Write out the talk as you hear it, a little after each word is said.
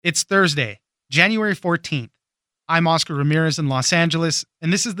It's Thursday, January 14th. I'm Oscar Ramirez in Los Angeles,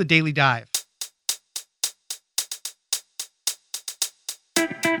 and this is the Daily Dive.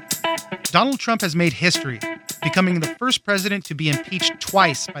 Donald Trump has made history, becoming the first president to be impeached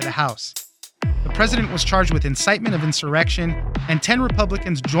twice by the House. The president was charged with incitement of insurrection, and 10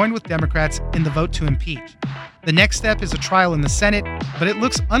 Republicans joined with Democrats in the vote to impeach. The next step is a trial in the Senate, but it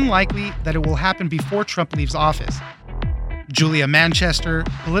looks unlikely that it will happen before Trump leaves office. Julia Manchester,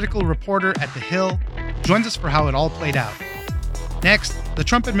 political reporter at The Hill, joins us for how it all played out. Next, the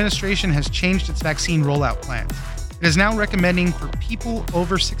Trump administration has changed its vaccine rollout plans. It is now recommending for people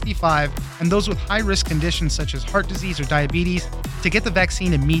over 65 and those with high-risk conditions such as heart disease or diabetes to get the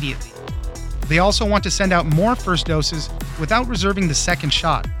vaccine immediately. They also want to send out more first doses without reserving the second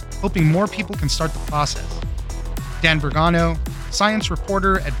shot, hoping more people can start the process. Dan Bergano, science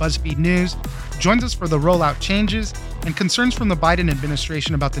reporter at BuzzFeed News, joins us for the rollout changes and concerns from the Biden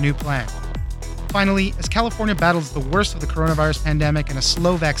administration about the new plan. Finally, as California battles the worst of the coronavirus pandemic and a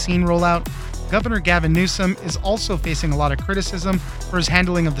slow vaccine rollout, Governor Gavin Newsom is also facing a lot of criticism for his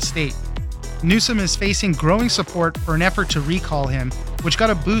handling of the state. Newsom is facing growing support for an effort to recall him, which got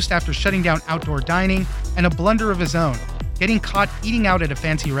a boost after shutting down outdoor dining and a blunder of his own, getting caught eating out at a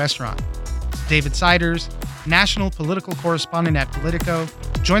fancy restaurant. David Siders, national political correspondent at Politico,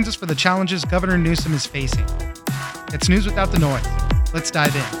 joins us for the challenges Governor Newsom is facing. It's news without the noise. Let's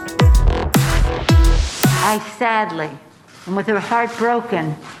dive in. I sadly am with her heart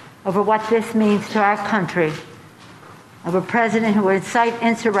broken over what this means to our country, of a president who would incite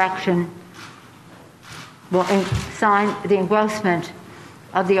insurrection will sign the engrossment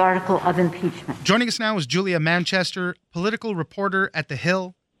of the article of impeachment. Joining us now is Julia Manchester, political reporter at The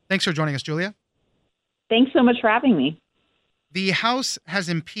Hill. Thanks for joining us, Julia. Thanks so much for having me. The House has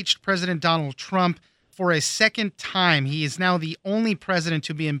impeached President Donald Trump for a second time. He is now the only president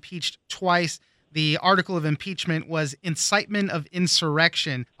to be impeached twice. The article of impeachment was incitement of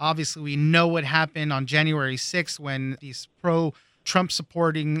insurrection. Obviously, we know what happened on January 6th when these pro-Trump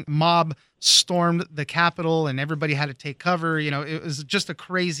supporting mob stormed the Capitol and everybody had to take cover. You know, it was just a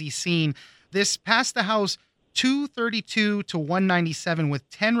crazy scene. This passed the House 232 to 197 with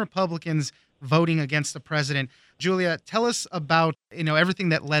 10 Republicans voting against the president. Julia, tell us about, everything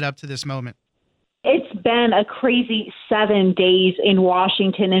that led up to this moment. It's been a crazy 7 days in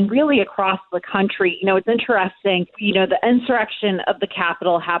Washington and really across the country. It's interesting. The insurrection of the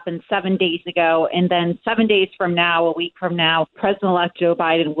Capitol happened 7 days ago. And then 7 days from now, a week from now, President-elect Joe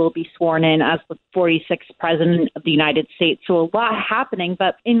Biden will be sworn in as the 46th president of the United States. So a lot happening.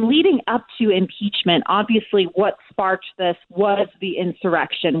 But in leading up to impeachment, obviously what sparked this was the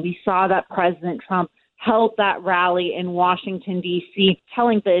insurrection. We saw that President Trump held that rally in Washington, D.C.,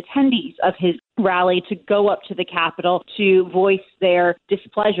 telling the attendees of his rally to go up to the Capitol to voice their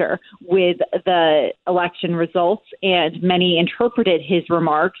displeasure with the election results. And many interpreted his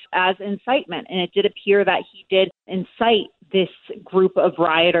remarks as incitement. And it did appear that he did incite this group of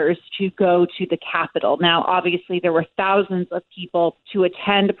rioters to go to the Capitol. Now, obviously, there were thousands of people to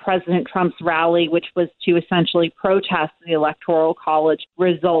attend President Trump's rally, which was to essentially protest the Electoral College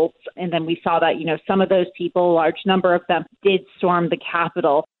results. And then we saw that, some of those people, a large number of them, did storm the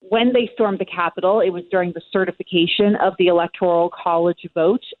Capitol. When they stormed the Capitol, it was during the certification of the Electoral College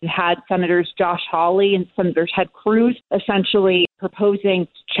vote. It had Senators Josh Hawley and Senator Ted Cruz essentially proposing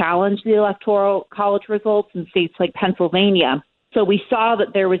to challenge the Electoral College results in states like Pennsylvania. So we saw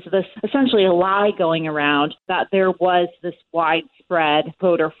that there was this essentially a lie going around that there was this widespread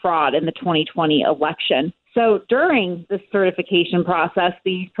voter fraud in the 2020 election. So during the certification process,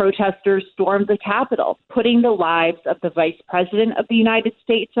 these protesters stormed the Capitol, putting the lives of the Vice President of the United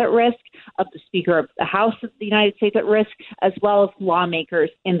States at risk, of the Speaker of the House of the United States at risk, as well as lawmakers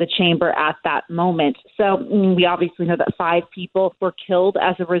in the chamber at that moment. So we obviously know that 5 people were killed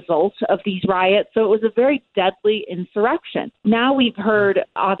as a result of these riots. So it was a very deadly insurrection. Now we've heard,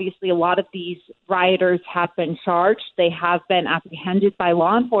 obviously, a lot of these rioters have been charged. They have been apprehended by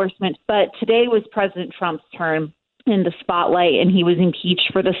law enforcement. But today was President Trump's turn in the spotlight, and he was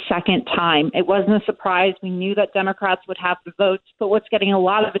impeached for the second time. It wasn't a surprise. We knew that Democrats would have the votes, but what's getting a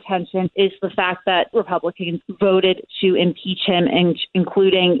lot of attention is the fact that Republicans voted to impeach him, and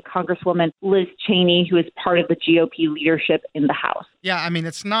including Congresswoman Liz Cheney, who is part of the GOP leadership in the House. Yeah,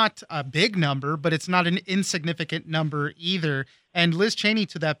 it's not a big number, but it's not an insignificant number either. And Liz Cheney,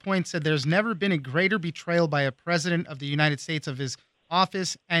 to that point, said there's never been a greater betrayal by a president of the United States of his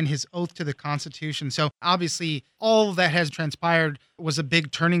office and his oath to the Constitution. So obviously, all that has transpired was a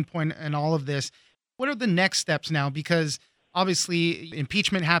big turning point in all of this. What are the next steps now? Because Obviously,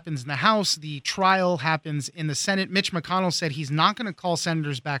 impeachment happens in the House. The trial happens in the Senate. Mitch McConnell said he's not going to call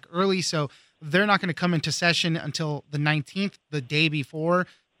senators back early, so they're not going to come into session until the 19th, the day before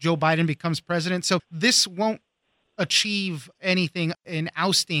Joe Biden becomes president. So this won't achieve anything in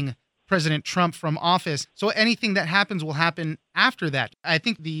ousting President Trump from office. So anything that happens will happen after that. I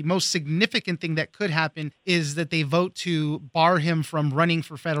think the most significant thing that could happen is that they vote to bar him from running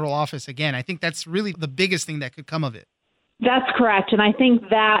for federal office again. I think that's really the biggest thing that could come of it. That's correct. And I think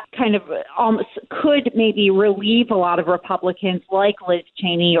that kind of almost could maybe relieve a lot of Republicans like Liz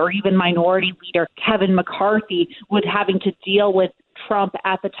Cheney or even Minority Leader Kevin McCarthy with having to deal with Trump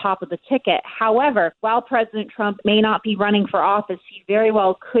at the top of the ticket. However, while President Trump may not be running for office, he very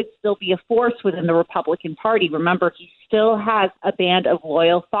well could still be a force within the Republican Party. Remember, he still has a band of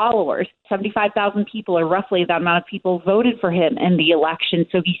loyal followers. 75,000 people, or roughly that amount of people, voted for him in the election.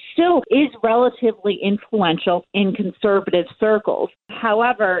 So he still is relatively influential in conservative circles.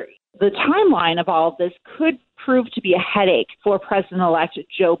 However, the timeline of all of this could prove to be a headache for President-elect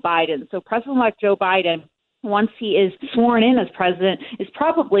Joe Biden. So President-elect Joe Biden, once he is sworn in as president, is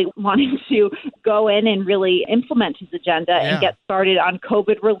probably wanting to go in and really implement his agenda and get started on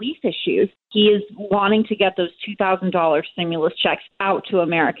COVID relief issues. He is wanting to get those $2,000 stimulus checks out to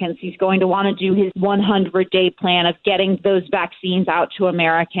Americans. He's going to want to do his 100-day plan of getting those vaccines out to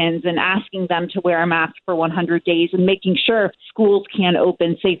Americans and asking them to wear a mask for 100 days and making sure schools can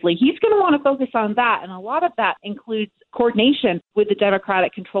open safely. He's going to want to focus on that, and a lot of that includes coordination with the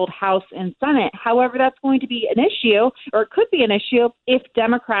Democratic-controlled House and Senate. However, that's going to be an issue, or it could be an issue, if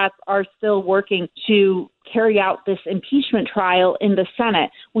Democrats are still working to carry out this impeachment trial in the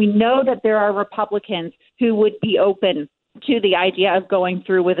Senate. We know that there are Republicans who would be open to the idea of going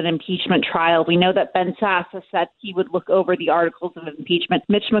through with an impeachment trial. We know that Ben Sasse has said he would look over the articles of impeachment.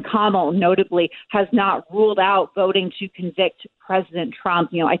 Mitch McConnell, notably, has not ruled out voting to convict President Trump.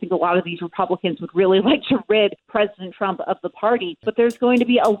 I think a lot of these Republicans would really like to rid President Trump of the party, but there's going to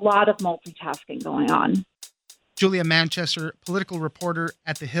be a lot of multitasking going on. Julia Manchester, political reporter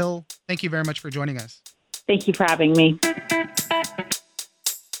at The Hill, thank you very much for joining us. Thank you for having me.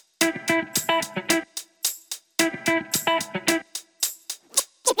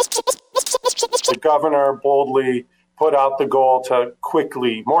 The governor boldly put out the goal to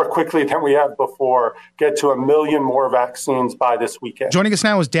more quickly than we have before, get to 1 million more vaccines by this weekend. Joining us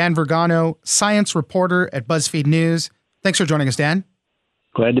now is Dan Vergano, science reporter at BuzzFeed News. Thanks for joining us, Dan.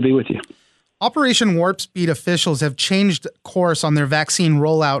 Glad to be with you. Operation Warp Speed officials have changed course on their vaccine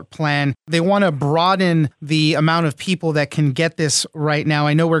rollout plan. They want to broaden the amount of people that can get this right now.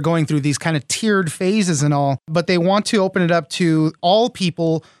 I know we're going through these kind of tiered phases and all, but they want to open it up to all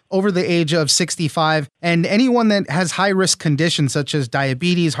people over the age of 65 and anyone that has high-risk conditions such as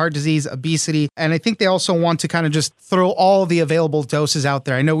diabetes, heart disease, obesity. And I think they also want to kind of just throw all the available doses out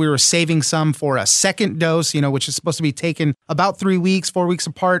there. I know we were saving some for a second dose, which is supposed to be taken about 4 weeks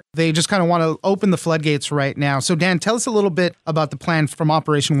apart. They just kind of want to open the floodgates right now. So Dan, tell us a little bit about the plan from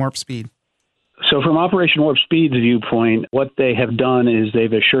Operation Warp Speed. So from Operation Warp Speed's viewpoint, what they have done is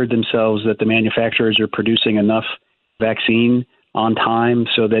they've assured themselves that the manufacturers are producing enough vaccine on time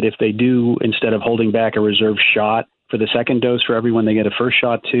so that if they do, instead of holding back a reserve shot for the second dose for everyone they get a first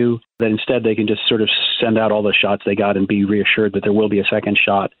shot to, that instead they can just sort of send out all the shots they got and be reassured that there will be a second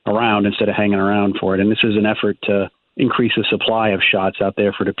shot around instead of hanging around for it. And this is an effort to increase the supply of shots out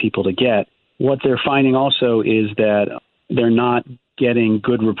there for the people to get. What they're finding also is that they're not getting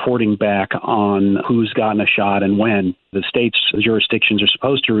good reporting back on who's gotten a shot and when. The state's jurisdictions are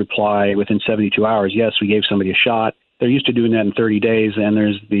supposed to reply within 72 hours. Yes, we gave somebody a shot. They're used to doing that in 30 days, and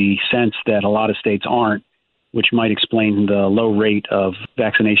there's the sense that a lot of states aren't, which might explain the low rate of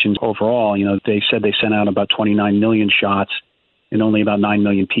vaccinations overall. They said they sent out about 29 million shots, and only about 9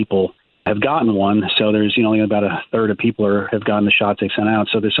 million people have gotten one. So there's only about a third of people have gotten the shots they sent out.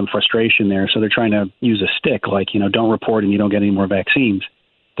 So there's some frustration there. So they're trying to use a stick, like, don't report and you don't get any more vaccines.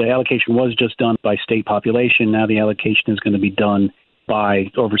 The allocation was just done by state population. Now the allocation is going to be done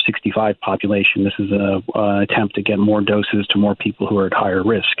by over 65 population. This is an attempt to get more doses to more people who are at higher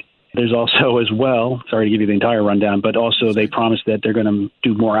risk. There's also as well, sorry to give you the entire rundown, but also they promised that they're going to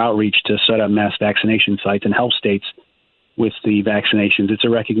do more outreach to set up mass vaccination sites and help states with the vaccinations. It's a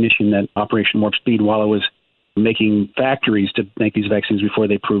recognition that Operation Warp Speed, while it was making factories to make these vaccines before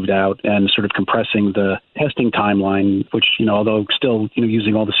they proved out and sort of compressing the testing timeline, which, although still,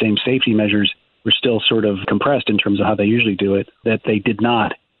 using all the same safety measures, were still sort of compressed in terms of how they usually do it, that they did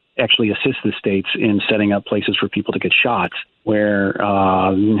not actually assist the states in setting up places for people to get shots. where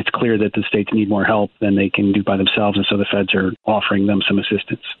it's clear that the states need more help than they can do by themselves, and so the feds are offering them some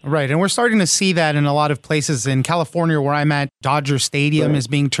assistance. Right, and we're starting to see that in a lot of places. In California, where I'm at, Dodger Stadium is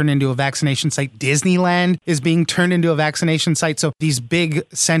being turned into a vaccination site. Disneyland is being turned into a vaccination site. So these big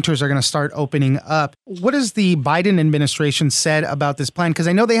centers are going to start opening up. What has the Biden administration said about this plan? Because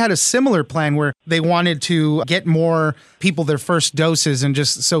I know they had a similar plan where they wanted to get more people their first doses and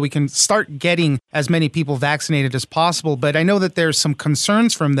just so we can start getting as many people vaccinated as possible. But I know that there's some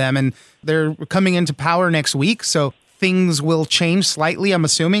concerns from them, and they're coming into power next week. So things will change slightly, I'm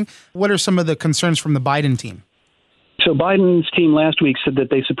assuming. What are some of the concerns from the Biden team? So Biden's team last week said that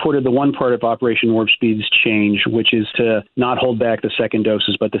they supported the one part of Operation Warp Speed's change, which is to not hold back the second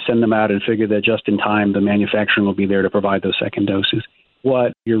doses, but to send them out and figure that just in time the manufacturing will be there to provide those second doses.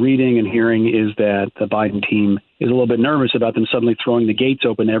 What you're reading and hearing is that the Biden team is a little bit nervous about them suddenly throwing the gates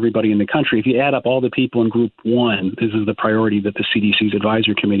open to everybody in the country. If you add up all the people in Group 1, this is the priority that the CDC's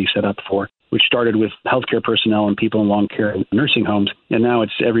advisory committee set up for, which started with healthcare personnel and people in long care and nursing homes. And now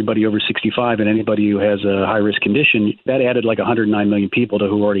it's everybody over 65 and anybody who has a high-risk condition. That added like 109 million people to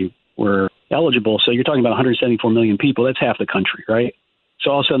who already were eligible. So you're talking about 174 million people. That's half the country, right? So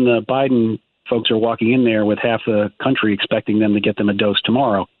all of a sudden the Biden folks are walking in there with half the country expecting them to get them a dose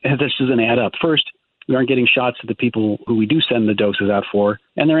tomorrow. And this doesn't add up. First, we aren't getting shots to the people who we do send the doses out for.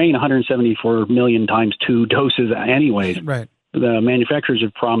 And there ain't 174 million times 2 doses anyways. Right. The manufacturers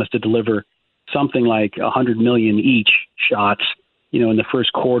have promised to deliver something like 100 million each shots, in the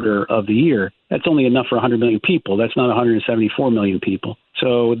first quarter of the year. That's only enough for 100 million people. That's not 174 million people.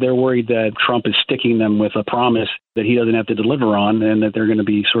 So they're worried that Trump is sticking them with a promise that he doesn't have to deliver on and that they're going to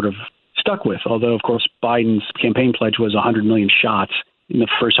be sort of stuck with. Although, of course, Biden's campaign pledge was 100 million shots in the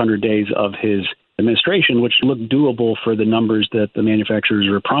first 100 days of his administration, which looked doable for the numbers that the manufacturers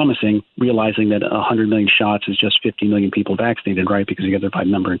were promising, realizing that 100 million shots is just 50 million people vaccinated, right, because you got the Biden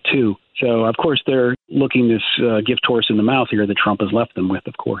number 2. So, of course, they're looking this gift horse in the mouth here that Trump has left them with,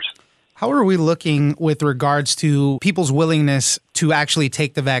 of course. How are we looking with regards to people's willingness to actually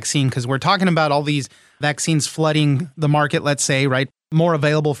take the vaccine? Because we're talking about all these vaccines flooding the market, let's say, right? More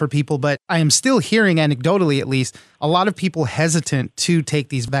available for people. But I am still hearing, anecdotally at least, a lot of people hesitant to take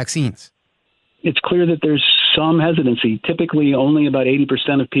these vaccines. It's clear that there's some hesitancy. Typically, only about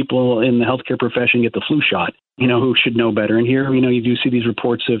 80% of people in the healthcare profession get the flu shot, who should know better. And here, you do see these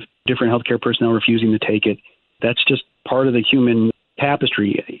reports of different healthcare personnel refusing to take it. That's just part of the human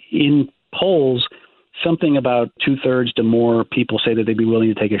tapestry. In polls, something about 2/3 to more people say that they'd be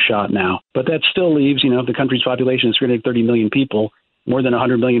willing to take a shot now. But that still leaves, if the country's population is 330 million people, more than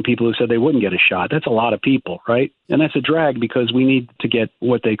 100 million people who said they wouldn't get a shot. That's a lot of people, right? And that's a drag because we need to get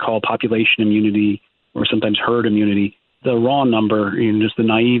what they call population immunity or sometimes herd immunity. The raw number, just the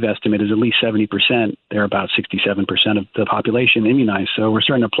naive estimate, is at least 70%. They're about 67% of the population immunized. So we're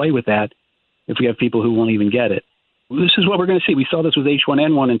starting to play with that if we have people who won't even get it. This is what we're going to see. We saw this with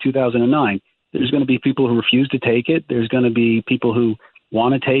H1N1 in 2009. There's going to be people who refuse to take it. There's going to be people who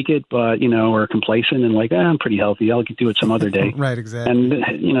want to take it, but, are complacent and like, I'm pretty healthy. I'll do it some other day. Right, exactly. And,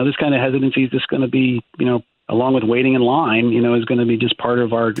 this kind of hesitancy is just going to be, along with waiting in line, is going to be just part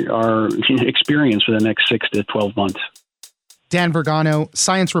of our experience for the next 6 to 12 months. Dan Vergano,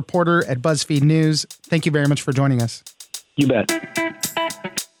 science reporter at BuzzFeed News. Thank you very much for joining us. You bet.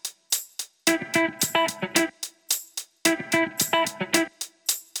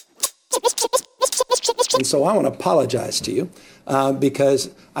 And so I want to apologize to you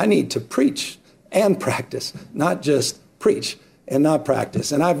because I need to preach and practice, not just preach and not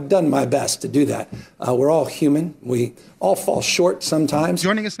practice. And I've done my best to do that. We're all human. We all fall short sometimes.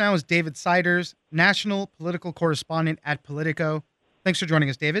 Joining us now is David Siders, national political correspondent at Politico. Thanks for joining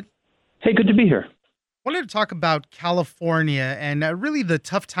us, David. Hey, good to be here. I wanted to talk about California and really the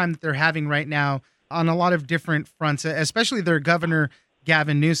tough time that they're having right now on a lot of different fronts, especially their governor,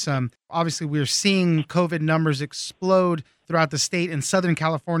 Gavin Newsom. Obviously, we're seeing COVID numbers explode throughout the state, in Southern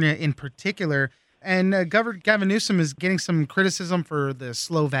California in particular. And Governor Gavin Newsom is getting some criticism for the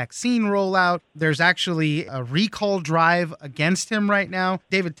slow vaccine rollout. There's actually a recall drive against him right now.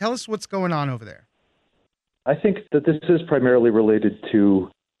 David, tell us what's going on over there. I think that this is primarily related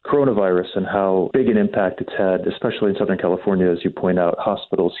to coronavirus and how big an impact it's had, especially in Southern California. As you point out,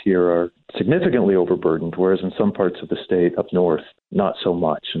 hospitals here are significantly overburdened, whereas in some parts of the state up north, not so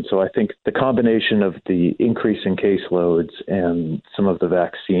much. And so I think the combination of the increase in caseloads and some of the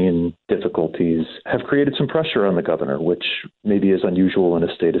vaccine difficulties have created some pressure on the governor, which maybe is unusual in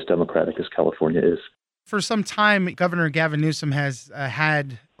a state as democratic as California is. For some time, Governor Gavin Newsom has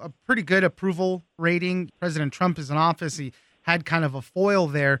had a pretty good approval rating. President Trump is in office. He had kind of a foil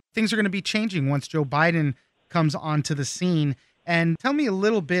there. Things are going to be changing once Joe Biden comes onto the scene. And tell me a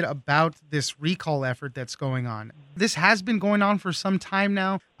little bit about this recall effort that's going on. This has been going on for some time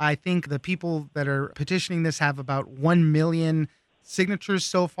now. I think the people that are petitioning this have about 1 million signatures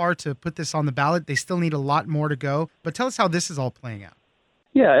so far to put this on the ballot. They still need a lot more to go. But tell us how this is all playing out.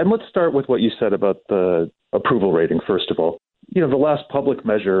 Yeah, and let's start with what you said about the approval rating, first of all. The last public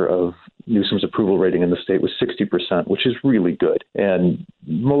measure of Newsom's approval rating in the state was 60%, which is really good. And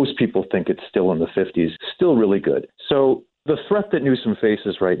most people think it's still in the 50s, still really good. So the threat that Newsom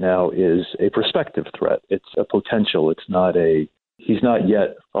faces right now is a prospective threat. It's a potential. He's not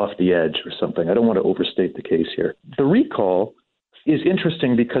yet off the edge or something. I don't want to overstate the case here. The recall is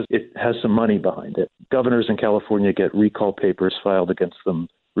interesting because it has some money behind it. Governors in California get recall papers filed against them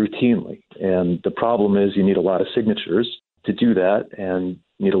routinely. And the problem is you need a lot of signatures to do that and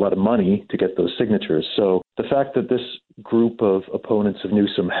need a lot of money to get those signatures. So the fact that this group of opponents of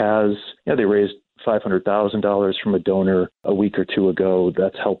Newsom they raised $500,000 from a donor a week or two ago.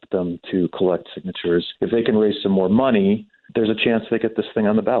 That's helped them to collect signatures. If they can raise some more money, there's a chance they get this thing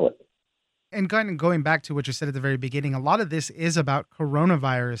on the ballot. And going back to what you said at the very beginning, a lot of this is about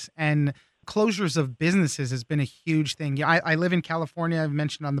coronavirus, and closures of businesses has been a huge thing. Yeah, I live in California. I've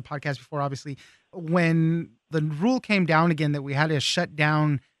mentioned on the podcast before, obviously, when the rule came down again that we had to shut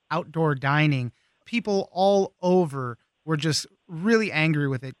down outdoor dining, people all over were just really angry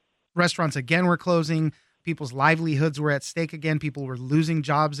with it. Restaurants again were closing. People's livelihoods were at stake again. People were losing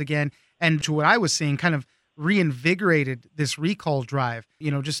jobs again. And to what I was seeing, kind of reinvigorated this recall drive,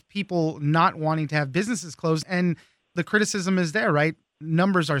 just people not wanting to have businesses closed. And the criticism is there, right?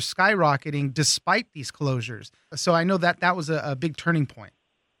 Numbers are skyrocketing despite these closures. So I know that was a big turning point.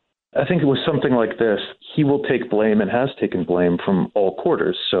 I think it was something like this. He will take blame and has taken blame from all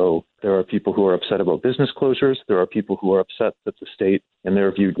quarters. So there are people who are upset about business closures. There are people who are upset that the state, in their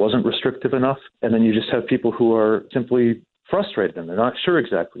view, wasn't restrictive enough. And then you just have people who are simply frustrated and they're not sure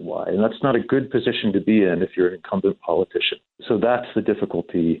exactly why. And that's not a good position to be in if you're an incumbent politician. So that's the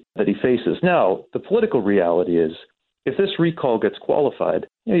difficulty that he faces. Now, the political reality is if this recall gets qualified,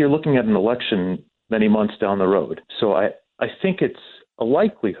 you're looking at an election many months down the road. So I think it's a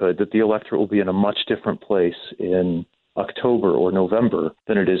likelihood that the electorate will be in a much different place in October or November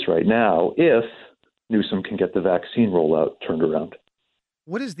than it is right now if Newsom can get the vaccine rollout turned around.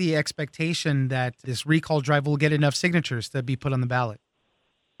 What is the expectation that this recall drive will get enough signatures to be put on the ballot?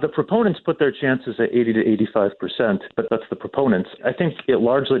 The proponents put their chances at 80 to 85%, but that's the proponents. I think it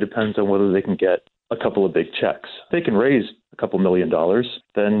largely depends on whether they can get a couple of big checks. If they can raise a couple $1 million,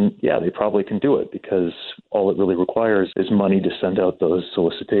 then yeah, they probably can do it because all it really requires is money to send out those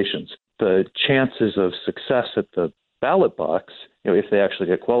solicitations. The chances of success at the ballot box, if they actually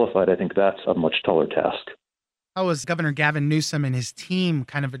get qualified, I think that's a much taller task. How has Governor Gavin Newsom and his team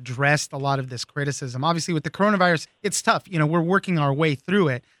kind of addressed a lot of this criticism? Obviously, with the coronavirus, it's tough. We're working our way through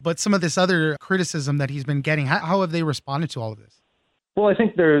it. But some of this other criticism that he's been getting, how have they responded to all of this? Well, I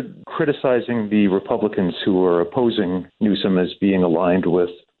think they're criticizing the Republicans who are opposing Newsom as being aligned with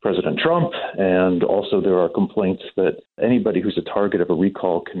President Trump. And also there are complaints that anybody who's a target of a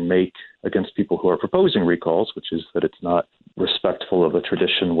recall can make against people who are proposing recalls, which is that it's not respectful of a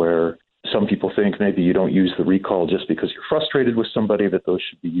tradition where some people think maybe you don't use the recall just because you're frustrated with somebody, that those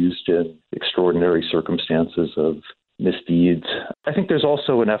should be used in extraordinary circumstances of misdeeds. I think there's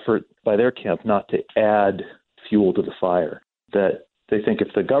also an effort by their camp not to add fuel to the fire, that they think if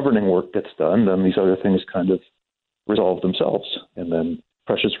the governing work gets done, then these other things kind of resolve themselves and then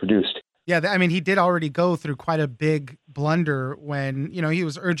pressure's reduced. Yeah, I mean, he did already go through quite a big blunder when, he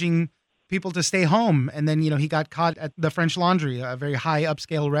was urging people to stay home. And then, he got caught at the French Laundry, a very high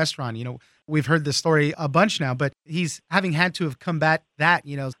upscale restaurant. We've heard this story a bunch now, but he's having had to have combat that,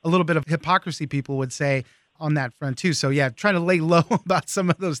 a little bit of hypocrisy, people would say, on that front too. So yeah, trying to lay low about some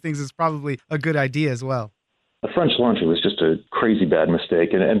of those things is probably a good idea as well. The French Laundry was just a crazy bad mistake,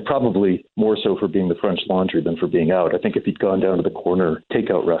 and probably more so for being the French Laundry than for being out. I think if he'd gone down to the corner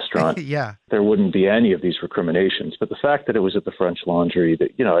takeout restaurant, yeah, there wouldn't be any of these recriminations. But the fact that it was at the French Laundry,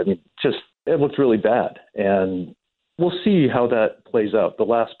 that it looked really bad. And we'll see how that plays out. The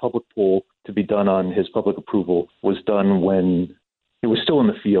last public poll to be done on his public approval was done when he was still in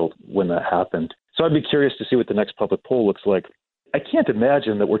the field when that happened. So I'd be curious to see what the next public poll looks like. I can't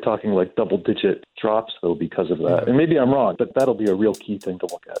imagine that we're talking like double-digit drops, though, because of that. And maybe I'm wrong, but that'll be a real key thing to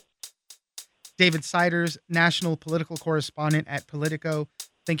look at. David Siders, national political correspondent at Politico.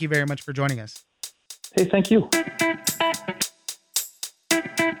 Thank you very much for joining us. Hey, thank you.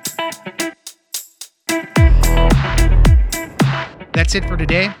 That's it for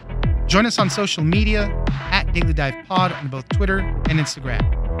today. Join us on social media at Daily Dive Pod on both Twitter and Instagram.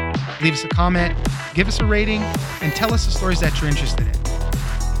 Leave us a comment, give us a rating, and tell us the stories that you're interested in.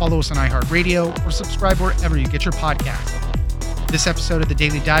 Follow us on iHeartRadio or subscribe wherever you get your podcasts. This episode of The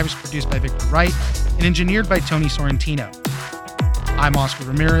Daily Dive is produced by Victor Wright and engineered by Tony Sorrentino. I'm Oscar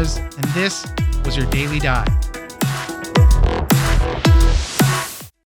Ramirez, and this was your Daily Dive.